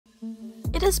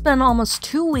It has been almost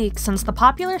 2 weeks since the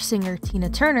popular singer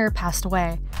Tina Turner passed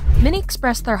away. Many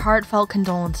expressed their heartfelt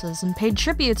condolences and paid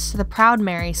tributes to the proud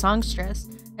Mary songstress,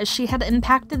 as she had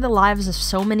impacted the lives of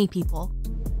so many people.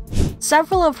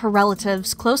 Several of her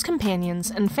relatives, close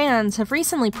companions, and fans have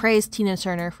recently praised Tina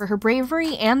Turner for her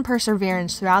bravery and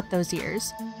perseverance throughout those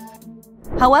years.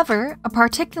 However, a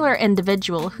particular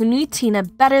individual who knew Tina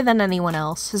better than anyone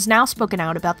else has now spoken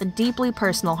out about the deeply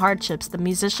personal hardships the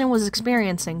musician was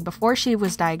experiencing before she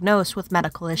was diagnosed with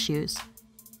medical issues.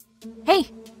 Hey,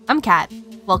 I'm Kat.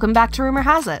 Welcome back to Rumor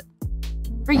Has It.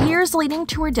 For years leading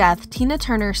to her death, Tina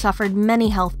Turner suffered many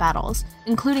health battles,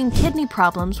 including kidney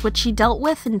problems which she dealt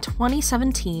with in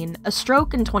 2017, a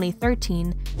stroke in 2013,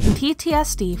 and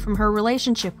PTSD from her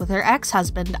relationship with her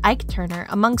ex-husband Ike Turner,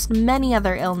 amongst many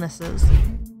other illnesses.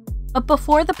 But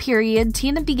before the period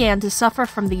Tina began to suffer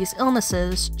from these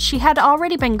illnesses, she had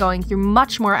already been going through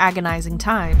much more agonizing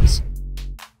times.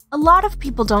 A lot of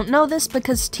people don't know this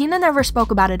because Tina never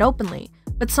spoke about it openly,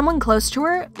 but someone close to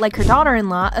her, like her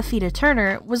daughter-in-law, Afida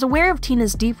Turner, was aware of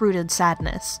Tina's deep-rooted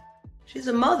sadness. She's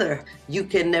a mother. You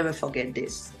can never forget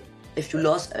this. If you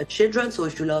lost a children, so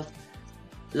if you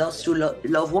lost your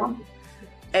loved one,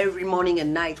 every morning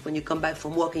and night when you come back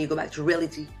from work and you go back to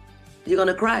reality, you're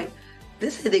gonna cry.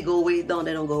 They say they go away, no,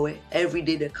 they don't go away. Every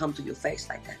day they come to your face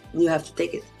like that. You have to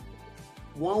take it.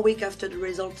 1 week after the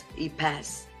result, he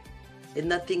passed. There's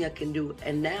nothing I can do.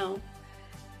 And now,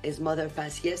 his mother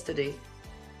passed yesterday.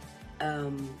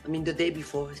 The day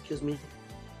before, excuse me.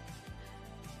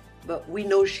 But we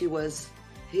know she was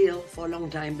ill for a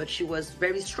long time, but she was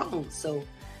very strong. So,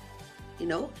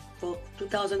 for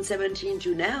 2017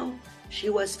 to now,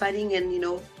 she was fighting and,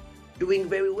 doing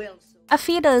very well.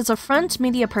 Afida is a front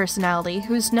media personality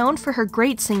who's known for her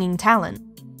great singing talent.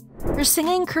 Her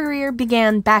singing career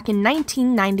began back in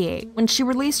 1998 when she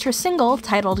released her single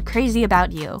titled Crazy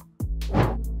About You.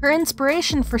 Her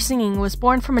inspiration for singing was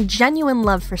born from a genuine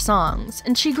love for songs,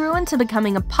 and she grew into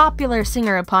becoming a popular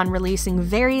singer upon releasing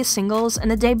various singles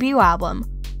and a debut album.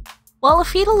 While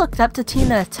Afida looked up to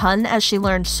Tina a ton as she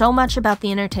learned so much about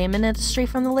the entertainment industry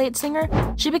from the late singer,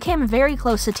 she became very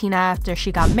close to Tina after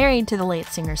she got married to the late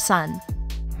singer's son.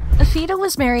 Afida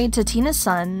was married to Tina's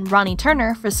son, Ronnie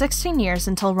Turner, for 16 years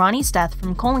until Ronnie's death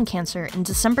from colon cancer in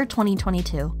December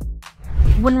 2022.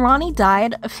 When Ronnie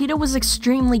died, Afida was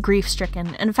extremely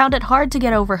grief-stricken and found it hard to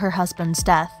get over her husband's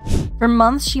death. For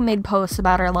months, she made posts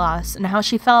about her loss and how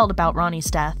she felt about Ronnie's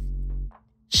death.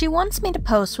 She once made a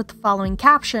post with the following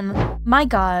caption: "My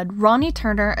God, Ronnie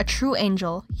Turner, a true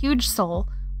angel, huge soul,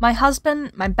 my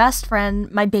husband, my best friend,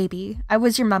 my baby. I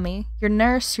was your mummy, your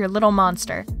nurse, your little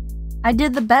monster. I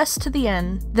did the best to the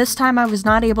end. This time I was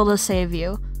not able to save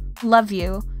you. Love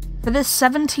you. For this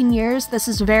 17 years, this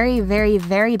is very, very,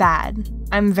 very bad.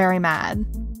 I'm very mad.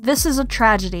 This is a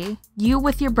tragedy. You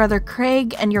with your brother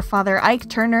Craig and your father Ike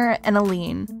Turner and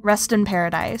Aline. Rest in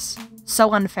paradise.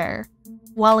 So unfair."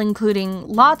 While including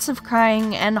lots of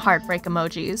crying and heartbreak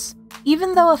emojis.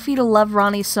 Even though Afida loved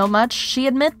Ronnie so much, she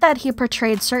admitted that he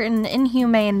portrayed certain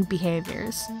inhumane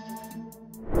behaviors.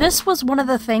 This was one of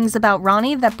the things about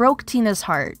Ronnie that broke Tina's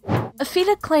heart.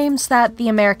 Afida claims that the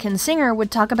American singer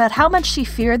would talk about how much she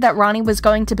feared that Ronnie was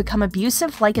going to become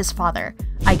abusive like his father,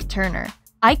 Ike Turner.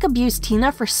 Ike abused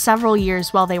Tina for several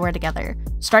years while they were together,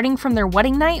 starting from their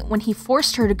wedding night when he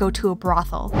forced her to go to a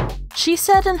brothel. She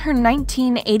said in her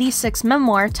 1986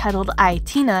 memoir titled I,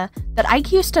 Tina, that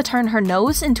Ike used to turn her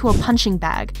nose into a punching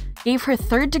bag, gave her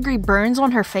third-degree burns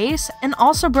on her face, and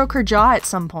also broke her jaw at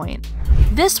some point.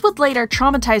 This would later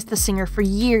traumatize the singer for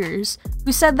years,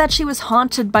 who said that she was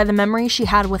haunted by the memory she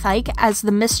had with Ike as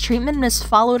the mistreatment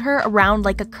followed her around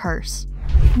like a curse.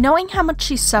 Knowing how much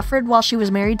she suffered while she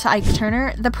was married to Ike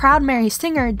Turner, the proud Mary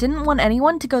singer didn't want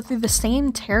anyone to go through the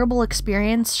same terrible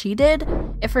experience she did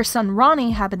if her son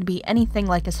Ronnie happened to be anything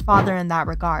like his father in that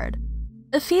regard.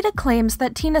 Afida claims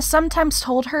that Tina sometimes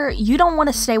told her, "You don't want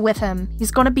to stay with him,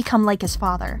 he's going to become like his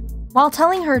father," while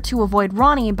telling her to avoid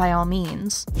Ronnie by all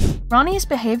means. Ronnie's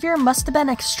behavior must have been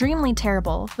extremely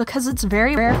terrible because it's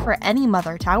very rare for any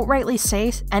mother to outrightly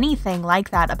say anything like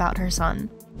that about her son.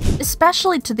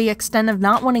 Especially to the extent of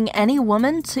not wanting any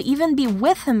woman to even be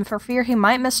with him for fear he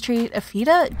might mistreat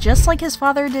Afida just like his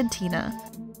father did Tina.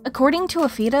 According to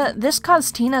Afida, this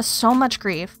caused Tina so much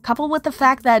grief, coupled with the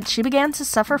fact that she began to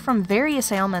suffer from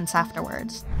various ailments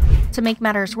afterwards. To make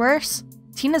matters worse,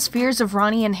 Tina's fears of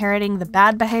Ronnie inheriting the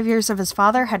bad behaviors of his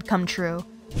father had come true.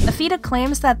 Afida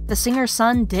claims that the singer's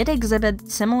son did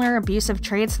exhibit similar abusive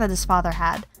traits that his father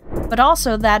had, but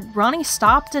also that Ronnie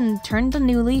stopped and turned a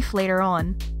new leaf later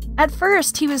on. At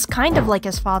first, he was kind of like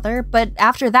his father, but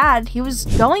after that, he was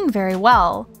going very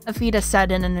well, Afida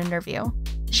said in an interview.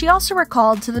 She also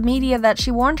recalled to the media that she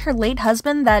warned her late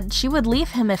husband that she would leave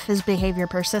him if his behavior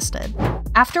persisted.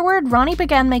 Afterward, Ronnie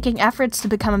began making efforts to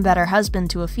become a better husband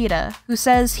to Afida, who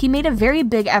says he made a very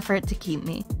big effort to keep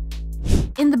me.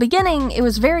 In the beginning, it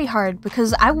was very hard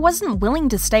because I wasn't willing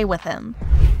to stay with him.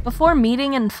 Before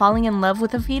meeting and falling in love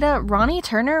with Afida, Ronnie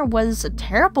Turner was a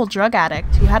terrible drug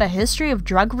addict who had a history of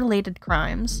drug-related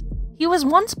crimes. He was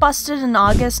once busted in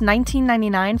August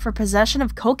 1999 for possession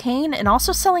of cocaine and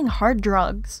also selling hard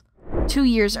drugs. 2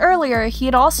 years earlier, he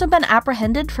had also been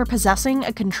apprehended for possessing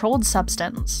a controlled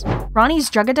substance. Ronnie's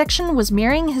drug addiction was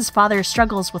mirroring his father's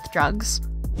struggles with drugs.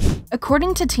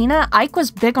 According to Tina, Ike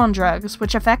was big on drugs,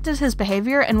 which affected his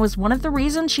behavior and was one of the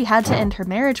reasons she had to end her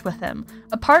marriage with him,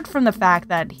 apart from the fact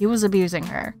that he was abusing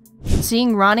her.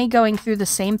 Seeing Ronnie going through the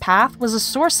same path was a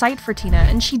sore sight for Tina,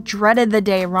 and she dreaded the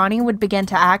day Ronnie would begin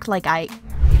to act like Ike.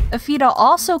 Afida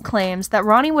also claims that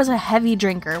Ronnie was a heavy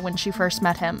drinker when she first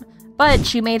met him, but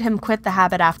she made him quit the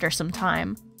habit after some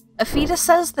time. Afida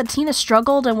says that Tina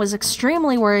struggled and was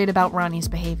extremely worried about Ronnie's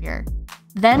behavior.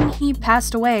 Then he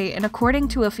passed away, and according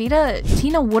to Afida,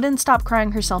 Tina wouldn't stop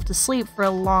crying herself to sleep for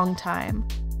a long time.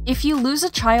 If you lose a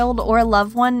child or a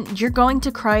loved one, you're going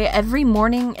to cry every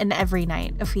morning and every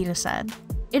night, Afida said.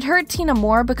 It hurt Tina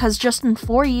more because just in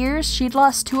 4 years, she'd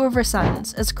lost 2 of her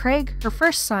sons, as Craig, her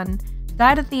first son,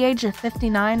 died at the age of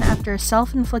 59 after a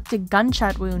self-inflicted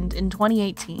gunshot wound in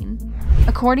 2018.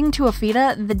 According to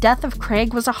Afida, the death of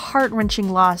Craig was a heart-wrenching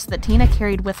loss that Tina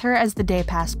carried with her as the day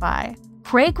passed by.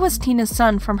 Craig was Tina's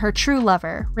son from her true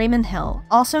lover, Raymond Hill,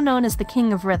 also known as the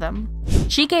King of Rhythm.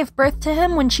 She gave birth to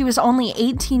him when she was only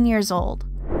 18 years old.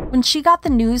 When she got the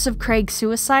news of Craig's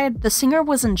suicide, the singer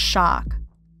was in shock.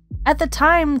 At the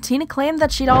time, Tina claimed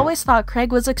that she'd always thought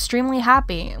Craig was extremely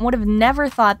happy and would have never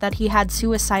thought that he had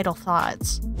suicidal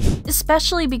thoughts,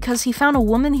 especially because he found a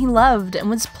woman he loved and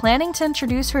was planning to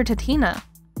introduce her to Tina.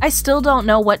 I still don't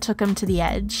know what took him to the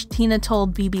edge, Tina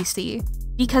told BBC.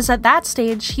 Because at that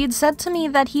stage, he had said to me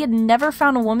that he had never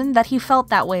found a woman that he felt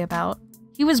that way about.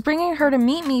 He was bringing her to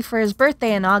meet me for his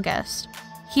birthday in August.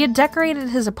 He had decorated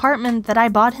his apartment that I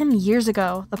bought him years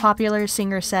ago, the popular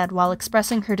singer said while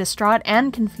expressing her distraught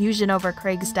and confusion over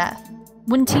Craig's death.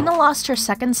 When Tina lost her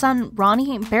second son,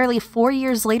 Ronnie, barely 4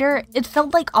 years later, it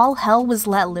felt like all hell was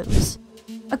let loose.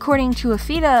 According to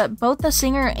Afida, both the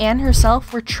singer and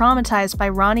herself were traumatized by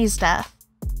Ronnie's death.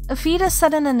 Afida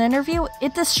said in an interview,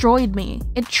 "It destroyed me.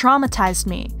 It traumatized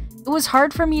me. It was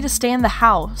hard for me to stay in the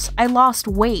house. I lost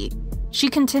weight." She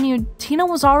continued, "Tina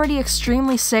was already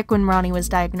extremely sick when Ronnie was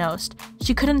diagnosed.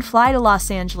 She couldn't fly to Los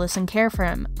Angeles and care for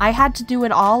him. I had to do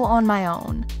it all on my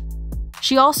own."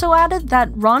 She also added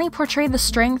that Ronnie portrayed the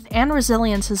strength and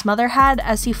resilience his mother had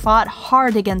as he fought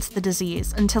hard against the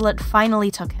disease until it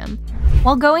finally took him.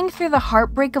 While going through the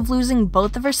heartbreak of losing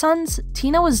both of her sons,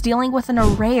 Tina was dealing with an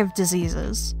array of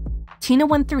diseases. Tina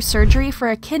went through surgery for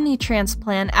a kidney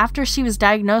transplant after she was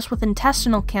diagnosed with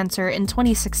intestinal cancer in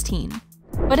 2016.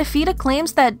 But Afida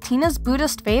claims that Tina's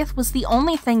Buddhist faith was the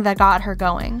only thing that got her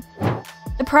going.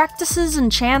 The practices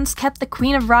and chants kept the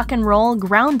queen of rock and roll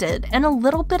grounded and a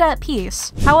little bit at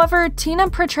peace. However, Tina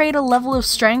portrayed a level of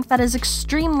strength that is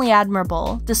extremely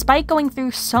admirable, despite going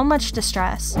through so much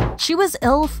distress. She was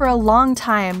ill for a long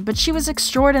time, but she was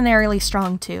extraordinarily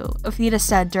strong too, Afida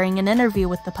said during an interview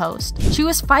with The Post. She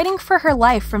was fighting for her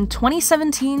life from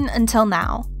 2017 until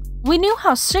now. "We knew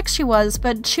how sick she was,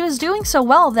 but she was doing so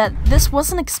well that this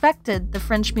wasn't expected," the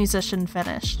French musician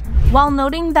finished. While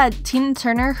noting that Tina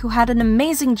Turner, who had an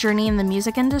amazing journey in the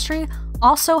music industry,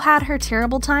 also had her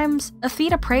terrible times,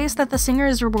 Afida praised that the singer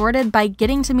is rewarded by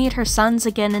getting to meet her sons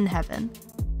again in heaven.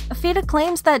 Afida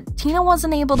claims that Tina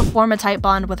wasn't able to form a tight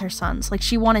bond with her sons like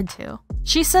she wanted to.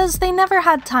 She says they never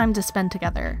had time to spend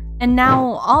together, and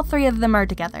now all 3 of them are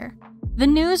together. The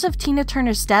news of Tina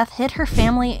Turner's death hit her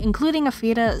family, including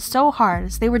Afida, so hard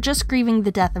as they were just grieving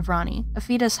the death of Ronnie,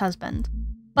 Afida's husband.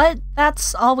 But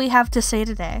that's all we have to say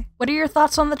today. What are your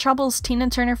thoughts on the troubles Tina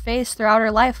Turner faced throughout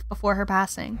her life before her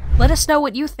passing? Let us know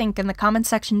what you think in the comment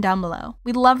section down below.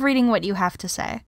 We love reading what you have to say.